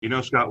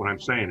Scott, what I'm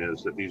saying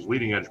is that these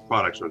leading edge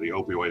products are the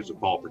opioids of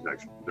fall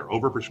protection. They're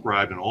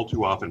overprescribed and all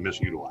too often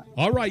misutilized.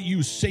 All right,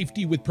 you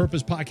Safety with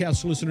Purpose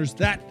podcast listeners,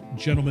 that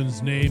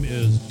gentleman's name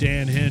is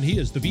Dan Henn. He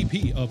is the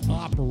VP of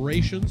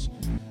Operations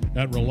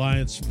at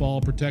Reliance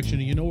Fall Protection.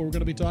 And you know what we're going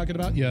to be talking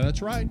about? Yeah,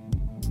 that's right.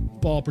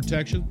 Fall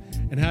protection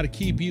and how to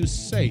keep you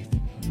safe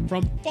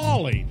from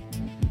falling.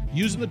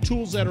 Using the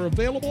tools that are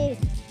available,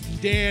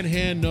 Dan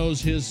Henn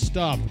knows his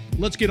stuff.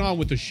 Let's get on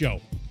with the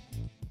show.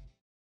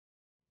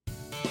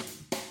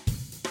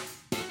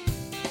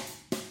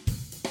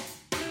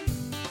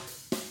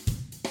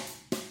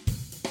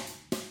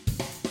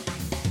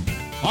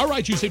 All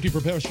right, you safety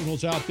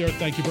professionals out there,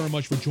 thank you very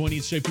much for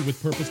joining Safety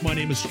with Purpose. My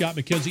name is Scott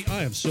McKenzie.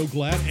 I am so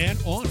glad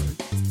and honored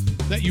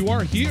that you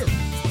are here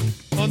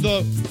on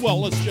the,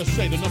 well, let's just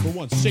say the number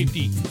one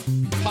safety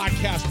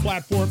podcast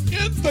platform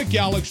in the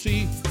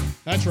galaxy.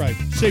 That's right,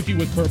 Safety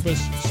with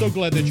Purpose. So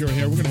glad that you're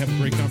here. We're going to have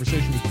a great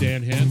conversation with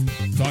Dan Henn,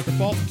 talking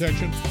fall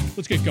protection.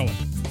 Let's get going.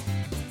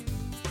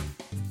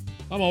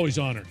 I'm always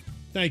honored.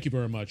 Thank you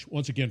very much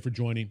once again for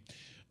joining.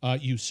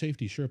 You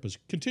Safety Sherpas,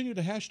 continue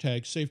to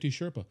hashtag Safety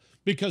Sherpa,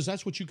 because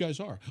that's what you guys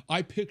are.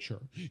 I picture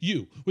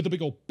you with a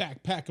big old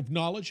backpack of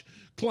knowledge,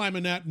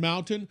 climbing that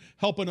mountain,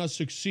 helping us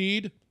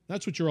succeed.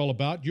 That's what you're all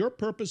about. Your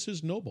purpose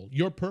is noble.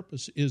 Your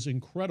purpose is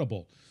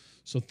incredible.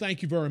 So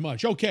thank you very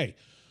much. Okay,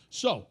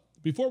 so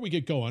before we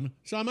get going,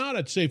 so I'm out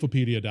at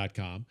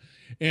Safeopedia.com,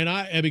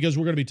 and because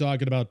we're going to be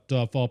talking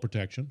about fall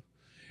protection,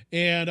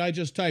 and I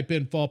just type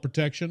in fall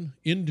protection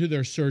into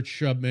their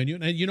search menu,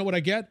 and you know what I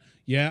get?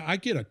 Yeah, I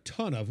get a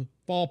ton of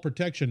fall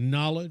protection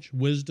knowledge,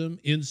 wisdom,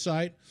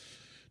 insight,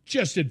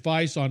 just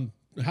advice on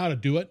how to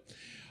do it.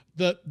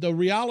 The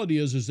reality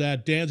is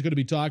that Dan's going to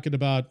be talking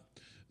about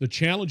the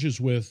challenges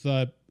with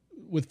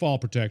fall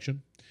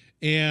protection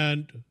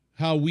and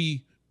how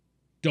we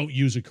don't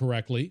use it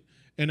correctly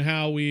and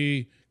how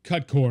we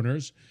cut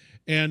corners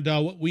and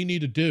what we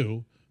need to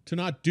do to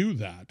not do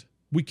that.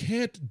 We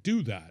can't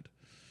do that.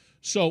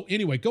 So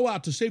anyway, go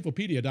out to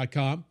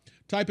Safeopedia.com.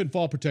 Type in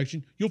fall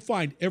protection. You'll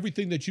find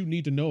everything that you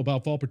need to know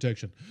about fall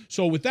protection.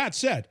 So with that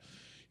said,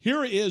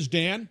 here is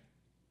Dan,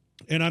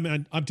 and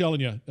I'm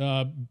telling you,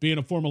 being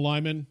a former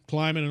lineman,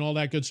 climbing and all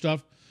that good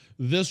stuff,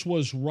 this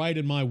was right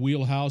in my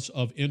wheelhouse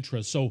of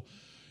interest. So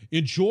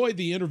enjoy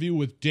the interview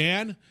with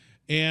Dan,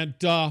 and,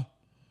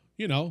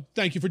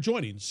 thank you for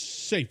joining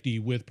Safety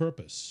with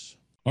Purpose.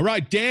 All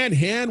right, Dan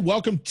Henn,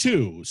 welcome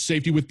to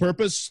Safety with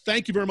Purpose.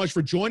 Thank you very much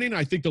for joining.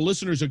 I think the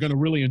listeners are going to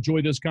really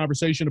enjoy this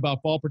conversation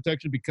about fall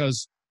protection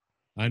because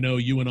I know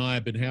you and I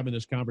have been having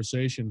this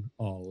conversation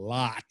a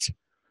lot,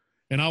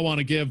 and I want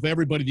to give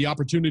everybody the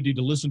opportunity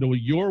to listen to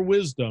your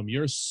wisdom,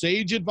 your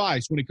sage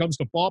advice when it comes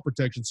to fall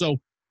protection.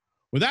 So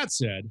with that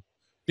said,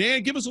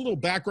 Dan, give us a little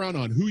background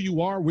on who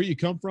you are, where you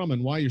come from,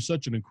 and why you're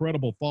such an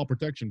incredible fall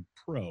protection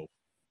pro.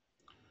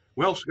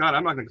 Well, Scott,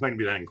 I'm not going to claim to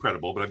be that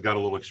incredible, but I've got a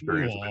little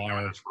experience. I've been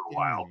doing this for a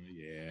while.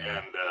 Yeah.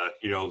 And,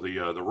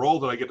 the role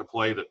that I get to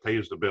play that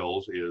pays the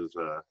bills is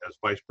as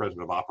Vice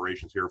President of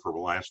Operations here for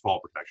Reliance Fall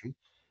Protection.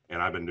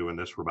 And I've been doing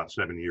this for about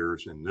 7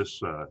 years in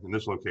this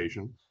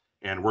location,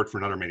 and worked for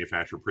another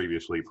manufacturer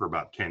previously for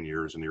about 10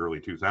 years in the early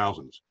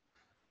 2000s.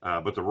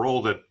 But the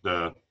role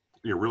that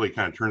really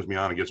kind of turns me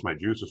on and gets my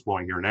juices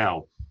flowing here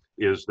now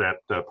is that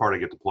part I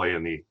get to play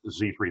in the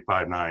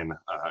Z359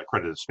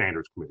 Accredited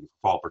Standards Committee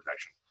for Fall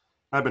Protection.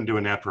 I've been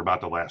doing that for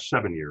about the last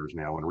 7 years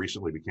now, and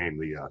recently became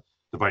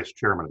the vice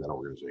chairman of that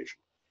organization.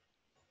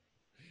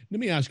 Let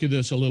me ask you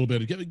this a little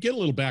bit. Get a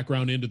little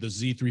background into the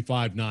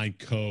Z359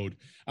 code,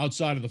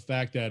 outside of the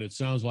fact that it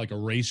sounds like a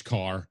race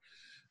car,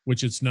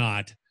 which it's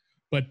not,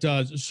 but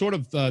sort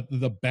of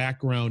the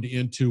background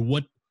into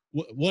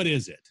what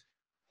is it?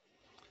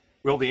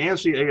 Well, the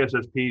ANSI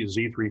ASSP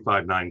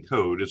Z359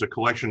 code is a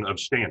collection of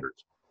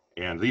standards,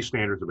 and these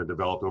standards have been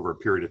developed over a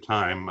period of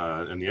time,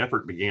 and the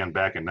effort began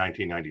back in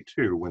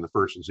 1992 when the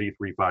first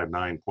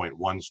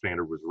Z359.1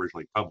 standard was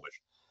originally published.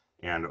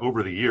 And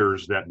over the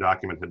years, that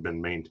document had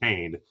been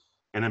maintained.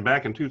 And then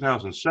back in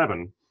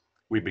 2007,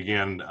 we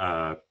began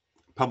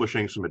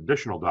publishing some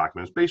additional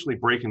documents, basically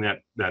breaking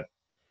that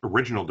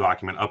original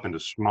document up into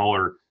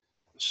smaller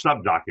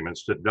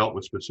sub-documents that dealt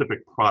with specific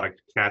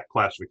product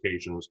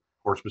classifications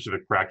or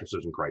specific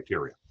practices and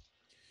criteria.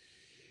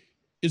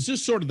 Is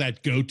this sort of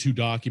that go-to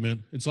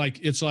document? It's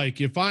like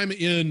if I'm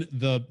in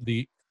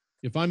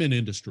if I'm in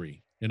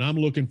industry and I'm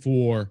looking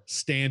for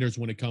standards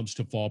when it comes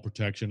to fall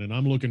protection, and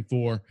I'm looking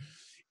for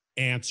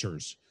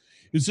answers,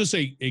 is this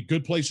a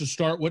good place to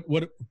start? What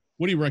do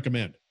you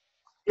recommend?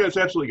 Yeah, it's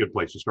absolutely a good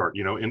place to start.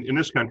 In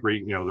this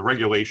country, the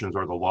regulations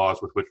are the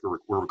laws with which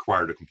we're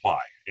required to comply.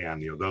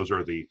 And, those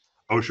are the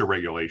OSHA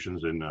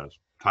regulations in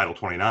Title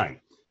 29.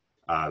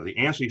 The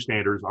ANSI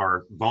standards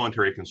are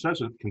voluntary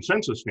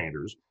consensus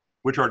standards,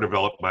 which are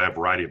developed by a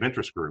variety of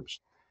interest groups.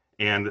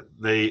 And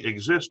they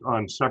exist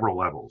on several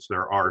levels.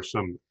 There are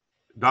some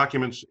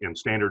documents and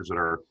standards that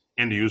are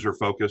end user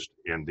focused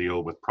and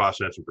deal with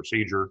process and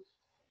procedure.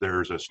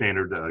 There's a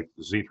standard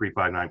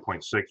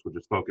Z359.6, which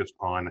is focused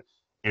on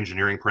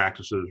engineering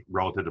practices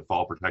relative to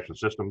fall protection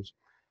systems.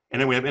 And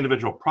then we have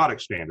individual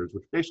product standards,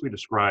 which basically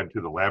describe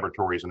to the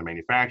laboratories and the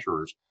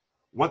manufacturers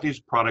what these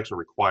products are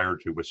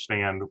required to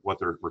withstand, what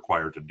they're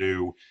required to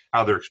do,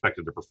 how they're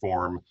expected to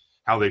perform,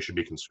 how they should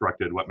be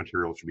constructed, what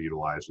materials should be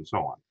utilized, and so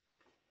on.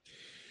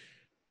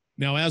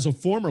 Now, as a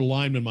former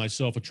lineman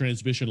myself, a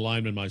transmission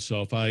lineman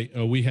myself,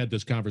 we had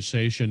this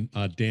conversation,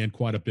 Dan,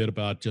 quite a bit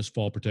about just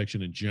fall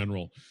protection in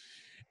general.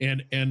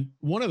 And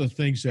one of the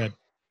things that,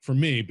 for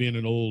me, being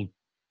an old,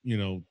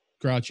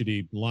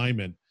 crotchety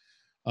lineman,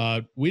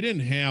 we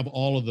didn't have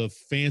all of the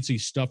fancy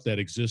stuff that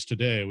exists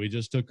today. We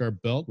just took our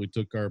belt, we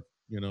took our,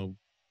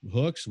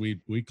 hooks,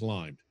 we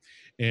climbed.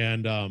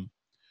 And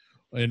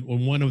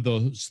one of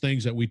those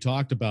things that we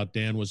talked about,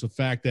 Dan, was the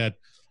fact that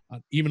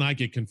even I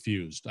get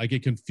confused. I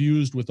get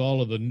confused with all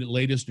of the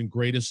latest and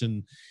greatest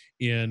in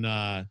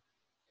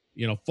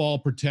fall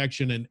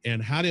protection,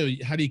 and how do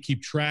you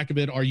keep track of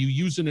it? Are you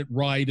using it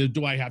right?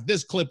 Do I have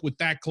this clip with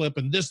that clip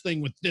and this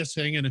thing with this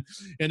thing? And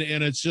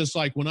it's just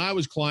like when I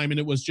was climbing,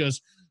 it was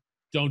just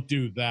don't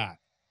do that,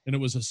 and it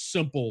was a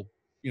simple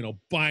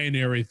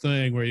binary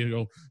thing where you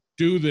go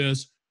do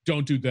this,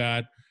 don't do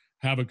that,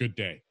 have a good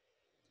day.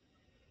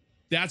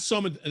 That's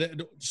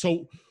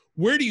so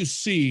where do you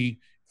see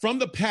from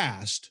the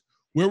past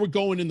where we're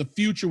going in the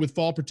future with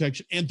fall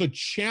protection and the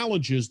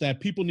challenges that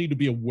people need to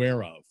be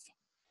aware of?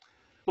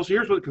 Well, so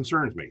here's what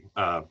concerns me.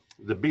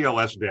 The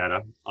BLS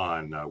data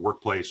on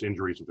workplace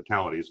injuries and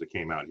fatalities that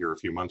came out here a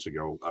few months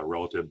ago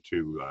relative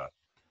to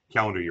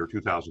calendar year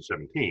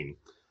 2017,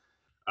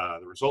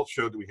 the results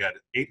showed that we had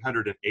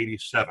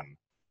 887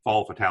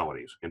 fall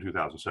fatalities in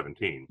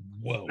 2017.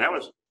 Whoa. That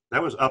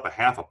was up a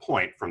half a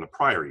point from the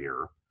prior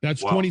year.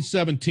 That's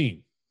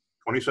 2017.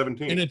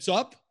 2017. And it's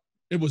up?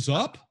 It was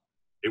up?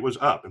 It was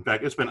up. In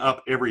fact, it's been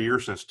up every year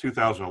since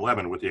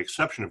 2011, with the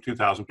exception of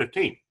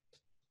 2015.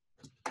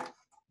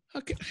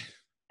 Okay.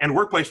 And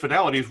workplace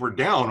fatalities were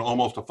down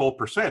almost a full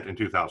percent in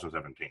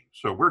 2017.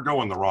 So we're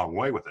going the wrong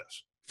way with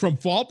this. From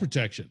fall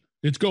protection,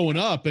 it's going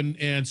up,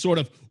 and sort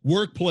of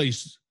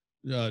workplace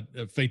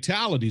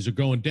fatalities are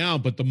going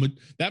down. But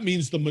that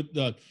means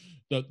the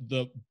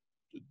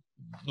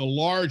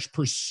large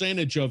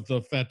percentage of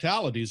the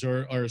fatalities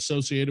are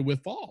associated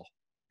with fall.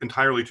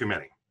 Entirely too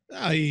many.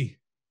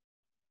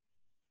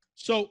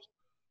 So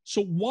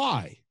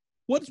why?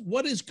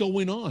 What is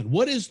going on?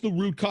 What is the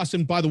root cause?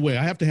 And by the way,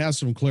 I have to have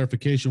some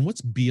clarification.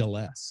 What's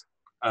BLS?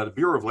 The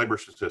Bureau of Labor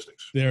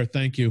Statistics. There,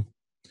 thank you.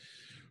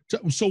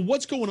 So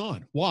what's going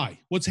on? Why?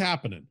 What's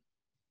happening?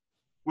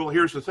 Well,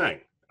 here's the thing.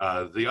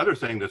 The other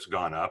thing that's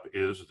gone up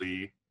is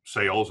the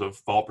sales of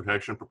fall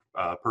protection,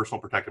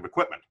 personal protective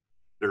equipment.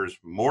 There's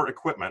more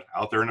equipment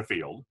out there in the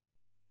field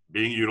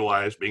being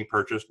utilized, being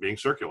purchased, being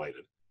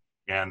circulated,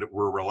 and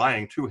we're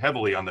relying too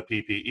heavily on the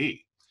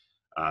PPE.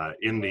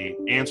 In the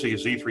ANSI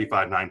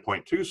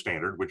Z359.2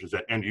 standard, which is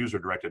that end-user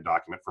directed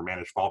document for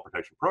managed fall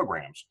protection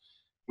programs,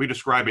 we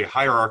describe a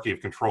hierarchy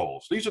of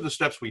controls. These are the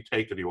steps we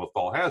take to deal with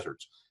fall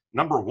hazards.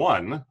 Number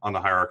one on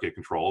the hierarchy of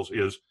controls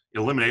is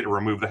eliminate or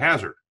remove the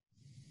hazard.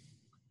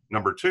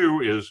 Number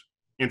two is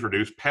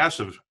introduce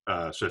passive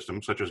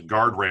systems such as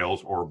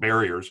guardrails or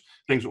barriers,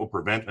 things that will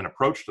prevent an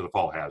approach to the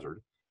fall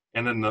hazard.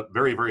 And then the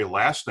very, very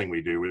last thing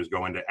we do is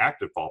go into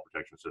active fall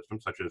protection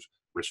systems such as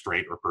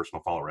restraint or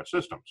personal fall arrest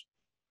systems.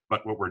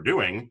 But what we're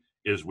doing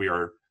is we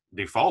are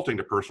defaulting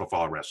to personal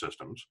fall arrest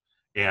systems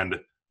and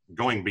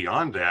going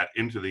beyond that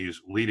into these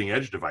leading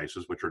edge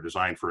devices, which are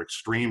designed for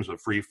extremes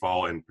of free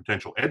fall and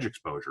potential edge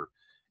exposure.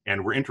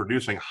 And we're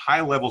introducing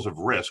high levels of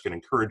risk and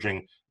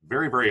encouraging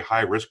very, very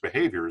high risk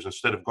behaviors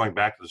instead of going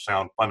back to the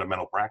sound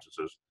fundamental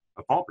practices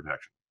of fall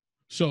protection.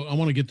 So I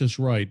want to get this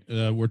right.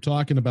 We're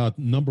talking about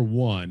number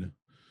one,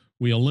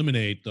 we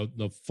eliminate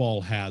the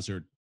fall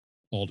hazard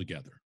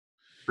altogether.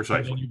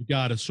 Precisely. And you've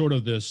got a sort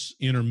of this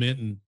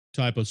intermittent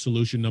type of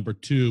solution. Number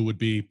two would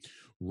be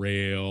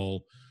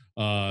rail,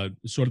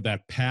 sort of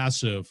that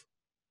passive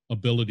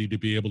ability to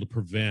be able to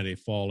prevent a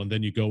fall. And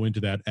then you go into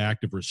that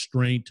active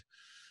restraint.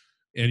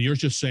 And you're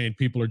just saying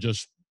people are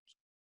just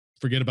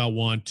forget about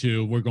 1,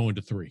 2, we're going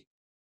to 3.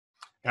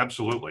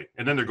 Absolutely.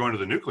 And then they're going to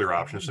the nuclear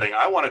option, saying,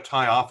 I want to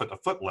tie off at the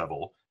foot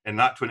level and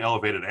not to an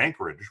elevated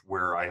anchorage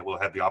where I will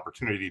have the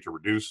opportunity to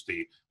reduce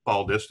the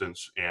fall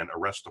distance and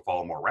arrest the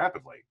fall more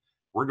rapidly.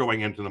 We're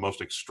going into the most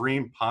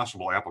extreme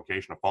possible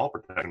application of fall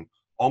protection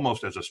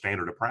almost as a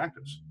standard of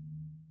practice.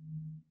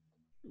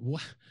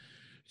 What?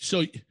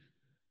 So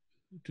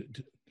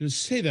to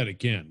say that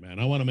again, man,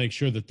 I want to make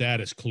sure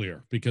that is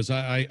clear, because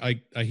I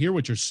hear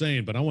what you're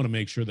saying, but I want to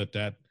make sure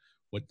that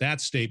what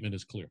that statement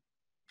is clear.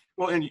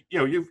 Well, and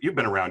you've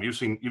been around, you've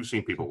seen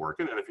people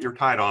working, and if you're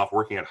tied off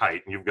working at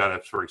height and you've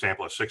got for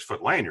example, a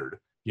 6-foot lanyard,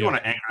 you want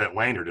to anchor that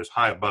lanyard as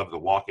high above the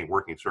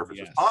working surface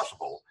as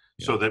possible,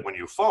 so that when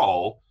you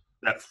fall,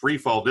 that free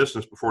fall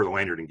distance before the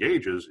lanyard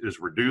engages is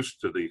reduced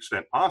to the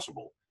extent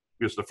possible.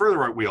 Because the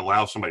further we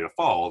allow somebody to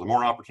fall, the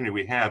more opportunity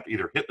we have to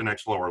either hit the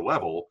next lower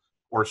level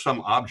or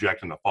some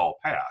object in the fall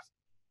path.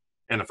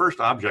 And the first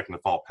object in the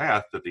fall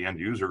path that the end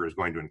user is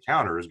going to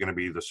encounter is going to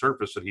be the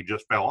surface that he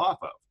just fell off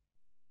of.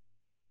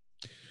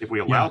 If we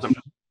allow them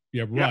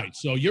to, right.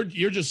 So you're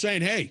just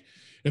saying, hey,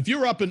 If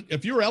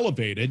you're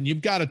elevated and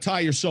you've got to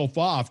tie yourself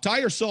off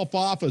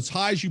as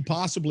high as you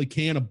possibly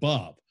can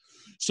above,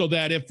 so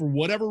that if for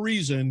whatever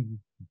reason,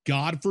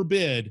 God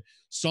forbid,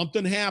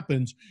 something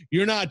happens,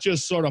 you're not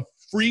just sort of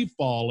free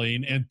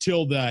falling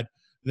until that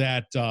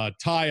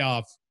tie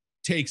off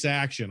takes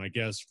action, I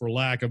guess, for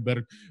lack of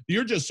better.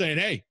 You're just saying,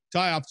 hey,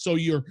 tie off, so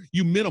you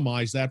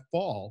minimize that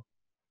fall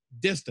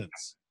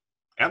distance.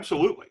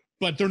 Absolutely.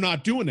 But they're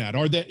not doing that.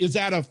 Is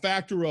that a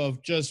factor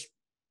of just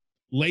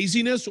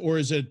laziness, or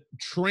is it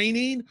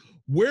training?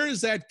 Where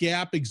does that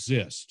gap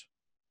exist?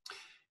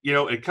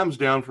 It comes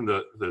down from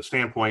the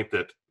standpoint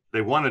that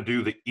they want to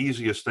do the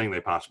easiest thing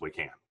they possibly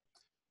can.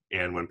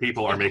 And when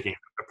people are making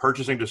a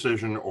purchasing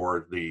decision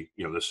or the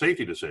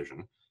safety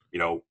decision,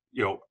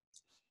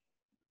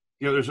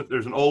 there's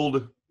an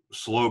old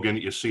slogan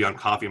you see on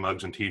coffee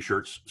mugs and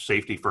T-shirts: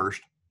 safety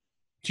first.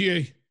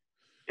 TA.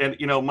 And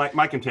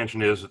my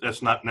contention is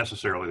that's not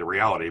necessarily the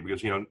reality,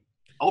 because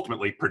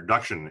ultimately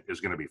production is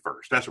going to be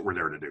first. That's what we're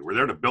there to do. We're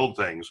there to build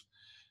things.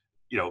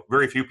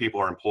 Very few people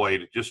are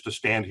employed just to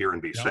stand here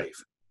and be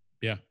safe.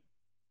 Yeah.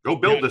 Go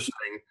build this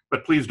thing,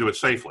 but please do it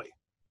safely.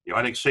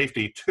 I think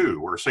safety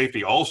too, or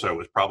safety also,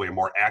 is probably a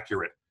more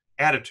accurate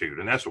attitude,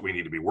 and that's what we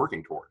need to be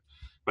working toward.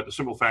 But the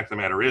simple fact of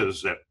the matter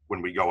is that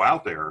when we go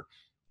out there,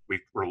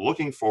 we're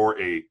looking for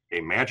a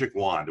magic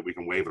wand that we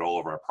can wave at all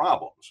of our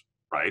problems,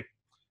 right?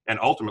 And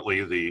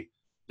ultimately,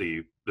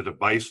 the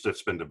device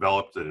that's been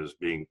developed that is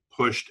being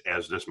pushed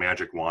as this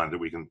magic wand that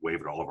we can wave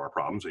at all of our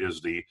problems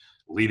is the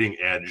leading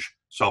edge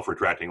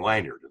self-retracting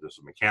lanyard. This is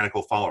a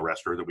mechanical fall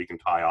arrestor that we can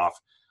tie off,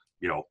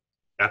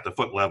 at the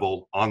foot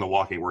level on the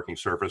walking working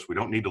surface. We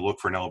don't need to look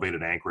for an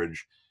elevated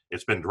anchorage.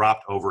 It's been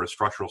dropped over a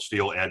structural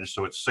steel edge,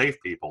 so it's safe,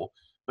 people.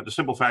 But the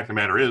simple fact of the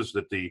matter is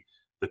that the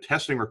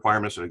testing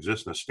requirements that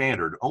exist in the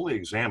standard only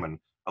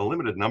examine a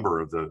limited number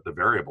of the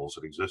variables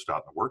that exist out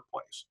in the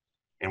workplace.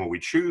 And when we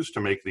choose to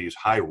make these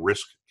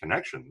high-risk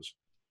connections,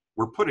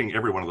 we're putting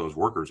every one of those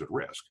workers at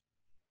risk.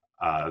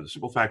 The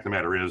simple fact of the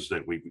matter is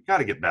that we've got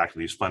to get back to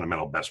these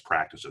fundamental best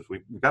practices.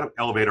 We've got to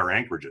elevate our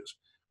anchorages.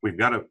 We've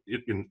got to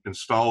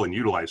install and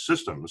utilize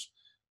systems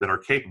that are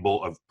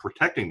capable of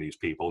protecting these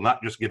people,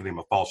 not just giving them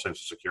a false sense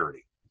of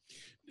security.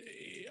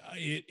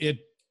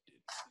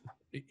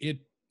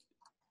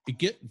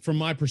 From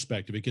my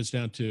perspective, it gets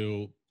down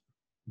to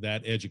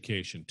that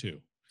education too.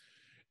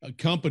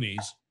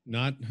 Companies,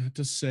 not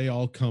to say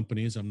all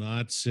companies, I'm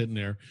not sitting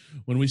there.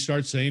 When we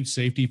start saying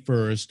safety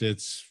first,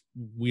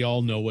 we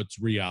all know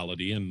what's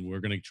reality, and we're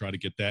going to try to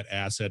get that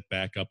asset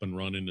back up and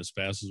running as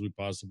fast as we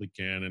possibly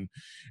can.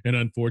 And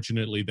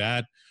unfortunately,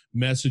 that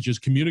message is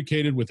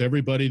communicated with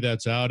everybody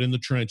that's out in the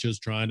trenches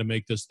trying to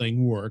make this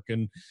thing work.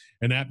 And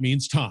that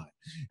means time,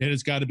 and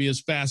it's got to be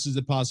as fast as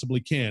it possibly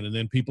can. And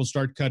then people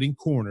start cutting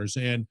corners,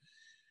 and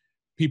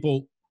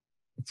people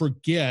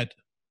forget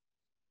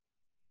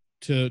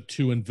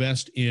to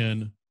invest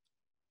in,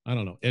 I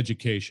don't know,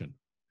 education.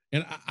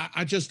 And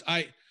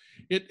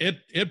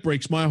it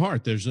breaks my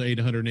heart. There's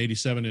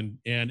 887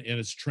 and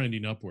it's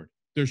trending upward.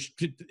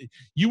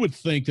 You would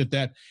think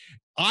that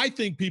I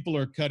think people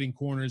are cutting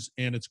corners,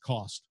 and it's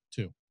cost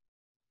too.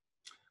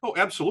 Oh,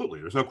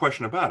 absolutely. There's no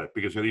question about it,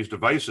 because these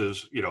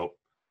devices,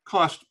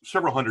 cost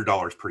several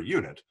 $100s per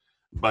unit.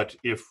 But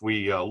if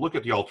we look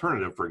at the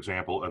alternative, for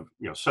example, of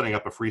setting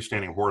up a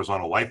freestanding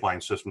horizontal lifeline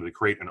system to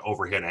create an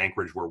overhead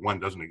anchorage where one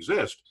doesn't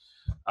exist,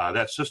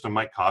 that system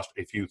might cost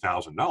a few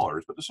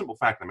 $1,000s. But the simple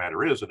fact of the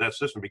matter is that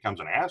system becomes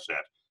an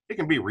asset. It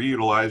can be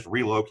reutilized,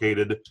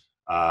 relocated,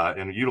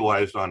 and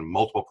utilized on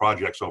multiple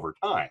projects over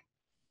time.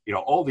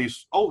 All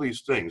these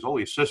things, all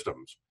these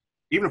systems,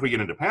 even if we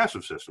get into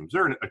passive systems,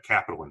 they're a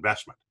capital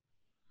investment.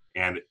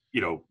 And,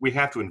 we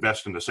have to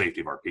invest in the safety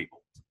of our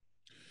people.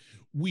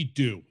 We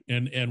do.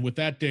 And with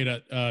that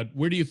data,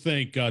 where do you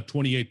think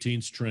 2018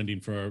 is trending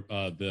for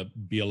the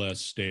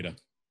BLS data?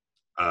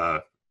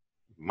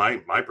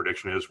 My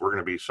prediction is we're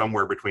going to be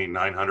somewhere between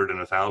 900 and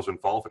 1,000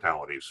 fall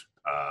fatalities.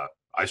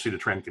 I see the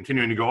trend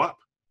continuing to go up.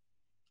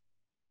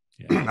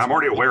 Yeah, I'm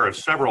already aware of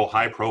several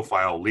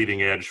high-profile,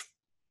 leading-edge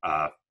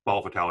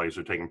fall fatalities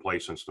that have taken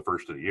place since the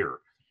first of the year,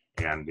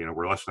 and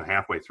we're less than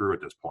halfway through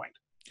at this point.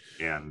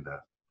 And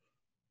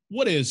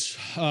what is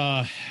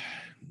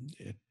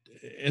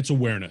it's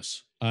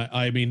awareness.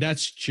 I mean,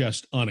 that's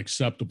just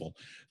unacceptable.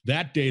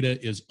 That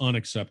data is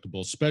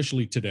unacceptable,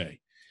 especially today.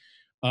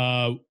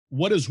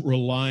 What is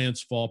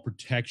Reliance Fall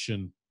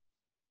Protection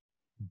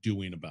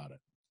doing about it?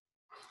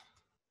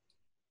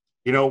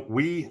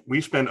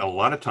 We spend a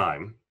lot of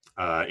time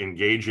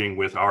engaging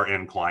with our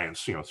end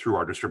clients, through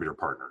our distributor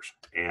partners.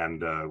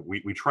 And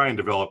we try and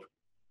develop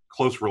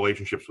close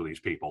relationships with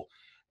these people.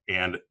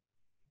 And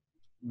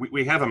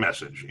we have a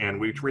message, and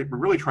we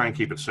really try and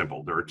keep it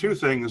simple. There are two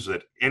things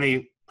that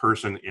any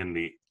person in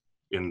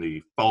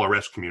the fall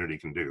arrest community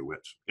can do.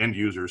 It's end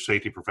users,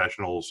 safety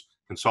professionals,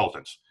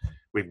 consultants.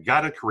 We've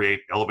got to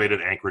create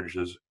elevated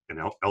anchorages and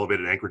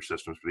elevated anchorage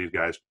systems for these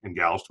guys and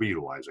gals to be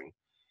utilizing.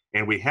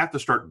 And we have to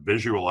start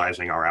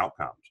visualizing our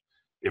outcomes.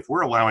 If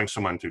we're allowing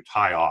someone to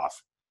tie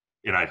off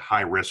in a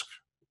high risk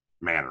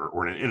manner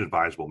or in an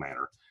inadvisable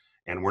manner,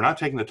 And we're not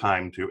taking the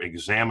time to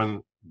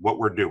examine what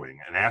we're doing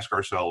and ask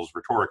ourselves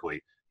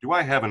rhetorically, do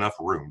I have enough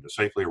room to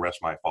safely arrest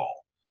my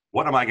fall?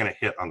 What am I going to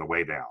hit on the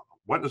way down?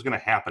 What is going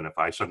to happen if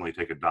I suddenly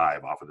take a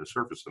dive off of the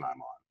surface that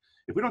I'm on?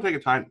 If we don't take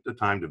the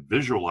time to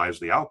visualize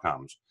the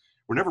outcomes,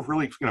 we're never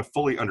really going to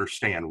fully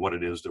understand what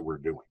it is that we're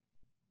doing.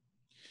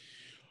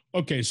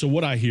 Okay, so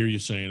what I hear you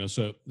saying is,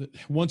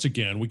 once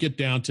again, we get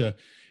down to,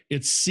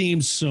 it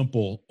seems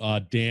simple,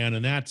 Dan,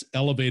 and that's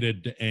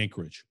elevated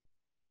anchorage.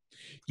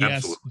 Yes,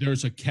 Absolutely.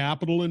 there's a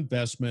capital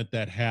investment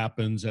that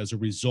happens as a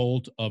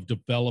result of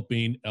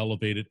developing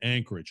elevated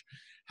anchorage.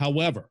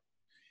 However,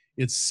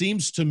 it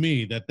seems to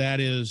me that that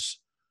is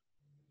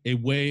a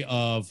way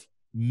of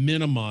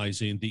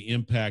minimizing the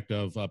impact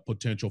of a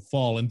potential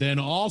fall. And then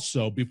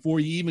also,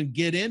 before you even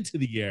get into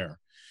the air,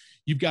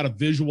 you've got to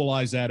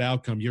visualize that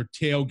outcome, your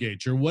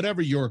tailgate, or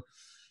whatever your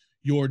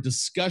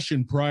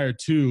discussion prior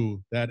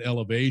to that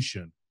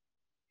elevation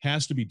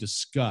has to be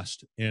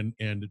discussed and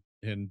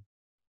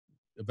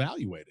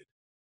evaluated.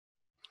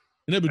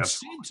 And it would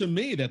seem to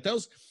me that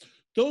those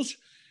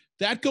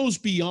that goes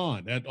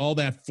beyond that, all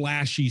that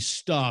flashy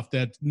stuff,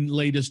 that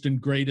latest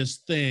and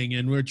greatest thing,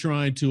 and we're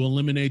trying to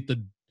eliminate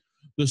the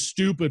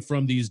stupid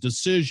from these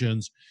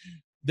decisions.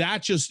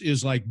 That just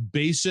is like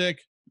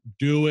basic,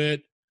 do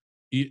it,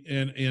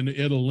 and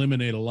it'll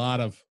eliminate a lot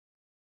of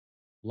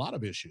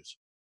issues.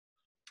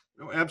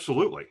 No,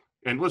 absolutely.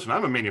 And listen,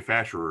 I'm a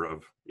manufacturer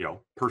of,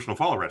 personal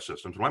fall arrest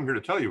systems. What I'm here to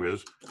tell you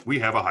is we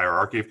have a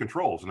hierarchy of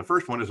controls. And the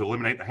first one is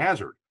eliminate the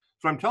hazard.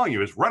 So what I'm telling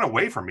you is run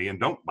away from me and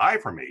don't buy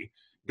from me.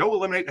 Go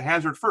eliminate the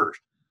hazard first.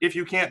 If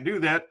you can't do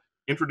that,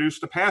 introduce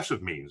the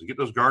passive means. Get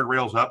those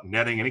guardrails up,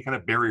 netting, any kind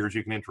of barriers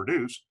you can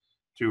introduce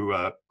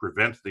to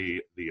prevent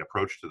the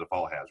approach to the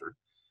fall hazard.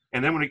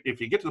 And then if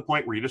you get to the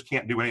point where you just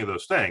can't do any of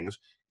those things,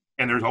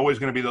 and there's always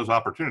going to be those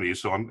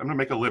opportunities, so I'm going to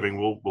make a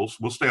living,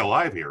 we'll stay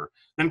alive here,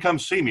 then come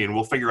see me and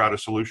we'll figure out a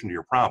solution to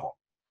your problem.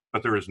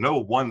 But there is no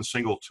one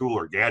single tool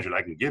or gadget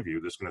I can give you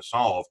that's going to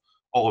solve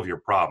all of your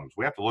problems.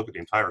 We have to look at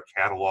the entire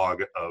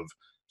catalog of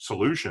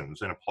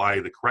solutions and apply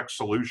the correct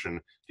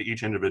solution to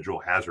each individual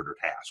hazard or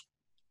task.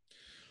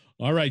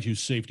 All right, you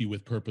Safety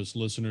with Purpose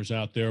listeners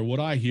out there, what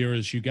I hear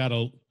is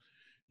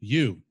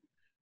you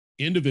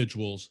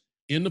individuals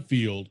in the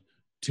field,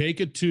 take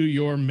it to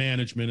your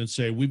management and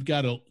say, we've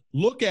got to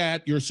look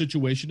at your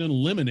situation and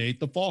eliminate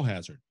the fall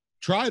hazard.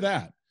 Try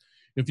that.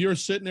 If you're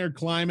sitting there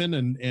climbing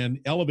and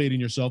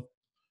elevating yourself,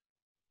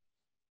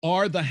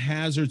 are the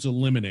hazards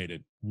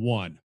eliminated?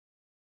 One,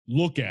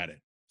 look at it,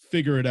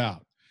 figure it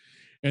out,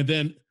 and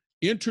then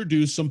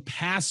introduce some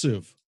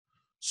passive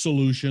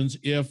solutions.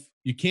 If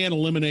you can't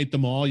eliminate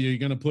them all, you're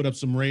going to put up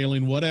some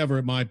railing, whatever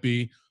it might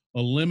be,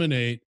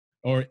 eliminate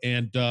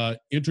and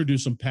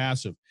introduce some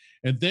passive.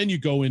 And then you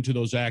go into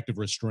those active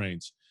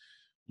restraints.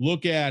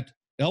 Look at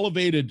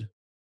elevated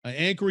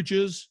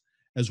anchorages,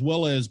 as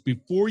well as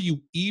before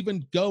you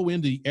even go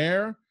into the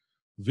air,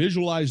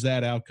 visualize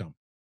that outcome.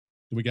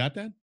 Do we got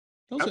that?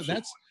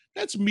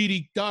 That's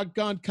meaty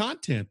doggone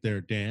content there,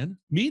 Dan.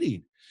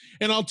 Meaty.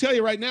 And I'll tell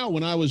you right now,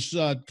 when I was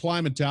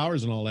climbing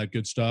towers and all that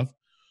good stuff,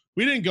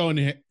 we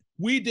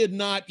did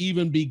not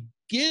even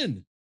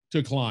begin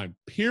to climb,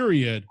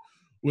 period,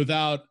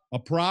 without a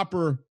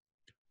proper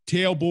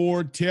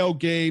tailboard,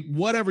 tailgate,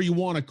 whatever you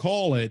want to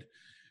call it,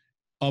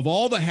 of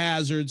all the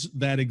hazards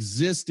that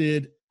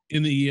existed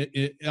in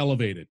the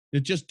elevated.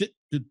 It just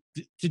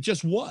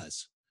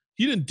was.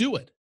 You didn't do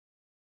it.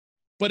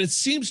 But it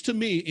seems to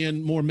me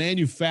in more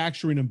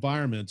manufacturing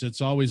environments, it's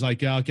always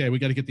like, okay, we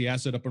got to get the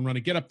asset up and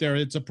running. Get up there.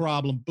 It's a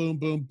problem. Boom,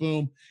 boom,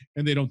 boom.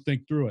 And they don't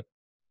think through it.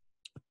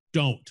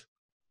 Don't.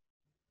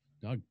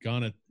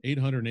 Doggone it.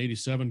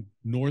 887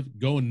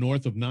 going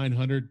north of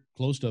 900,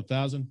 close to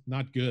 1,000.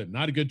 Not good.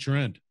 Not a good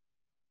trend.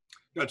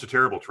 That's a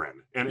terrible trend.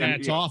 And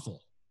it's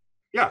awful.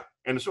 Yeah.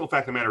 And the simple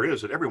fact of the matter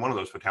is that every one of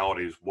those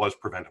fatalities was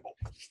preventable.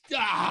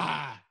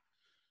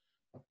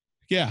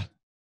 Yeah.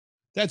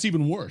 That's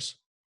even worse.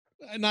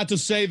 Not to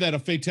say that a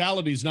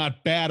fatality is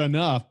not bad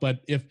enough,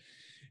 but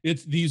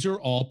these are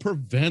all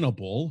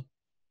preventable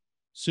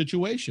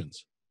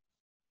situations.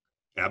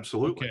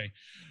 Absolutely. Okay.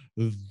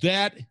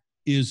 That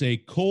is a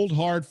cold,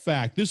 hard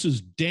fact. This is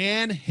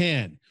Dan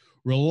Henn,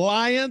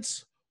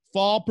 Reliance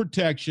Fall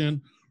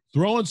Protection,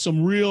 throwing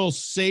some real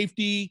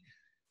safety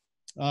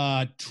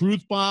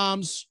truth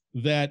bombs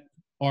that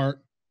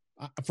are,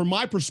 from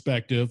my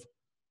perspective,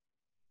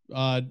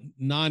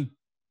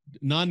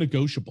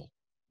 non-negotiable.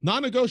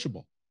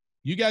 Non-negotiable.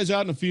 You guys out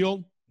in the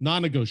field,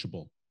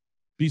 non-negotiable.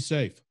 Be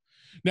safe.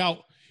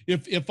 Now,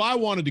 if I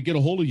wanted to get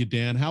a hold of you,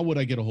 Dan, how would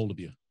I get a hold of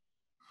you?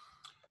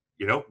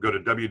 Go to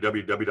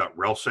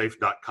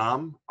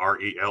www.relsafe.com,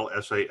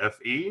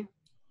 RELSAFE,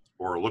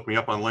 or look me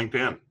up on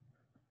LinkedIn.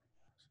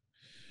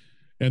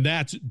 And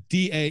that's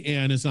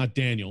DAN. It's not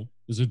Daniel.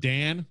 Is it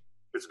Dan?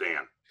 It's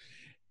Dan.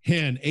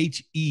 Henn,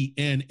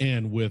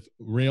 HENN, with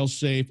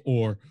RailSafe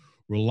or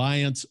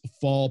Reliance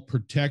Fall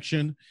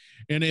Protection.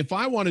 And if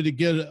I wanted to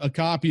get a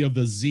copy of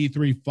the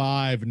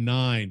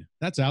Z359,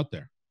 that's out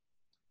there.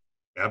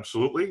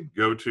 Absolutely.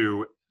 Go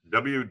to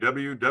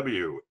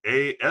www.assp.org.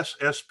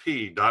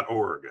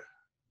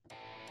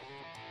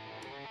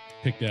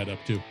 pick that up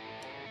too.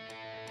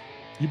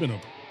 You've been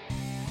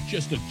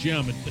just a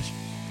gem. It's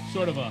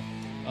sort of a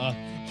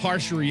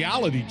harsh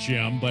reality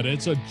gem, but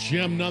it's a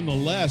gem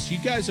nonetheless. You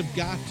guys have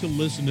got to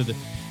listen to this.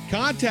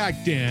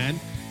 Contact Dan.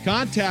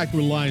 Contact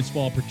Reliance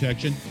Fall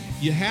Protection.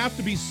 You have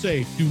to be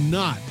safe. Do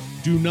not.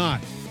 Did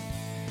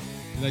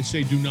I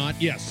say do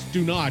not? Yes.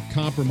 Do not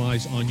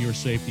compromise on your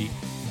safety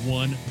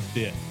one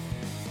bit.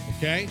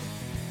 Okay?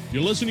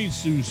 You're listening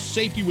to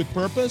Safety with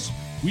Purpose.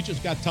 We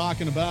just got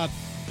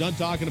done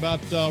talking about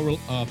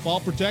fall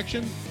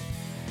protection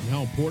and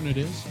how important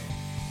it is.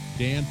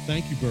 Dan,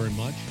 thank you very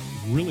much.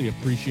 Really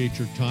appreciate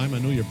your time. I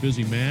know you're a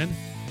busy man,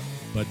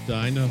 but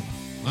I know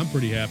I'm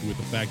pretty happy with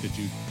the fact that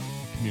you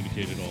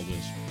communicated all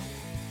this.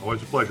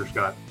 Always a pleasure,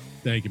 Scott.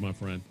 Thank you, my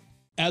friend.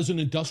 As an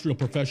industrial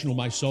professional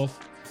myself,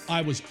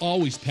 I was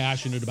always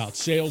passionate about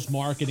sales,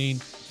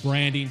 marketing,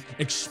 branding,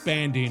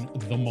 expanding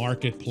the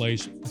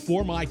marketplace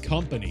for my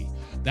company.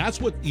 That's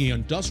what the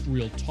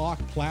Industrial Talk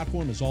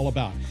platform is all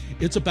about.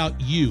 It's about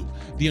you,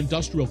 the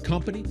industrial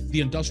company, the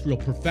industrial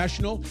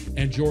professional,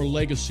 and your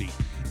legacy.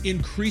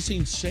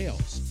 Increasing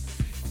sales,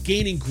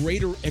 gaining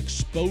greater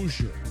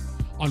exposure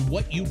on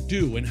what you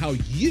do and how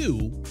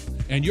you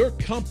and your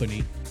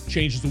company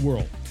changes the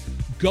world.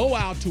 Go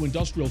out to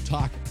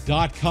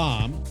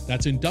industrialtalk.com.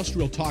 That's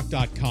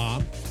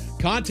industrialtalk.com.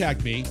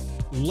 Contact me.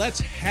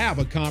 Let's have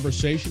a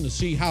conversation to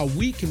see how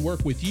we can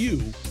work with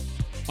you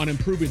on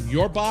improving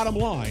your bottom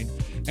line,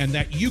 and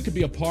that you can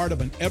be a part of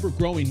an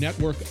ever-growing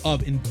network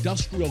of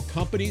industrial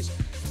companies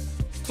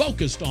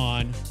focused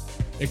on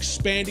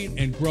expanding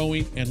and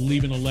growing and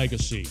leaving a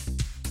legacy.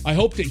 I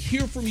hope to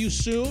hear from you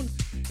soon,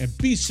 and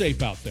be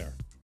safe out there.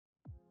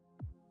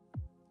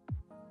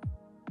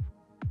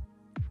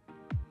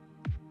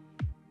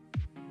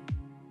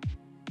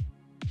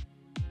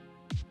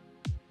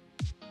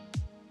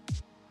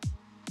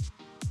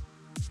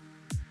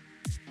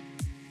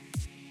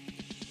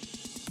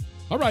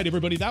 All right,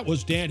 everybody, that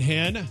was Dan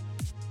Henn,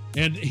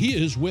 and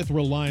he is with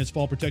Reliance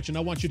Fall Protection. I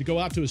want you to go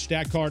out to his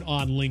stat card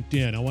on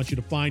LinkedIn. I want you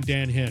to find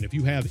Dan Henn. If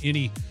you have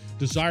any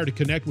desire to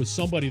connect with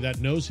somebody that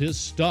knows his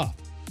stuff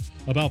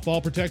about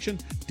fall protection,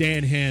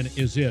 Dan Henn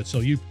is it. So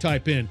you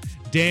type in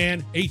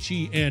Dan,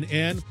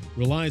 Henn,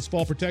 Reliance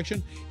Fall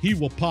Protection. He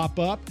will pop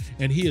up,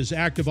 and he is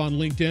active on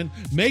LinkedIn.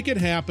 Make it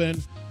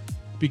happen,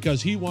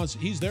 because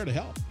he's there to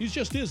help. He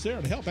just is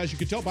there to help, as you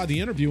can tell by the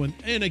interview.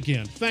 And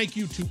again, thank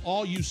you to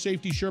all you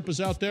safety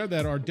Sherpas out there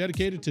that are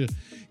dedicated to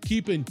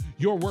keeping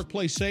your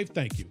workplace safe.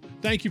 Thank you.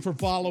 Thank you for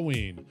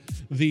following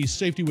the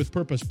Safety with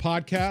Purpose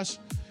podcast.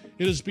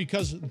 It is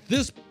because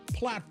this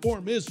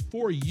platform is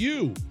for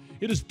you.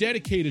 It is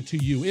dedicated to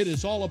you. It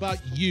is all about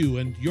you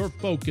and your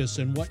focus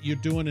and what you're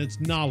doing. It's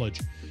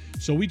knowledge.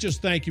 So we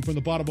just thank you from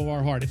the bottom of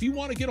our heart. If you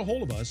want to get a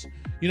hold of us,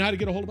 you know how to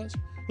get a hold of us?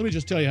 Let me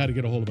just tell you how to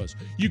get a hold of us.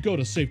 You go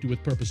to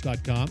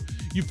safetywithpurpose.com.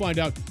 You find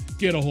out,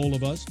 get a hold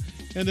of us,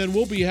 and then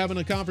we'll be having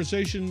a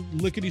conversation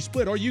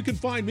lickety-split. Or you can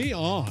find me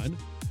on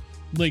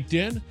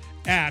LinkedIn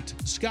at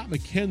Scott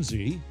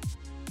McKenzie.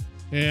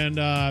 And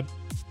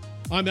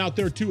I'm out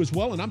there too as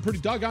well, and I'm pretty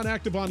doggone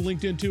active on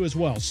LinkedIn too as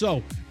well.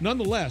 So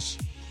nonetheless,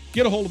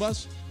 get a hold of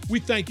us.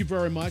 We thank you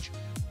very much.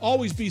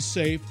 Always be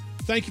safe.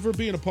 Thank you for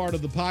being a part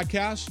of the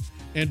podcast,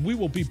 and we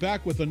will be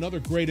back with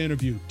another great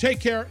interview. Take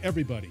care,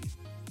 everybody.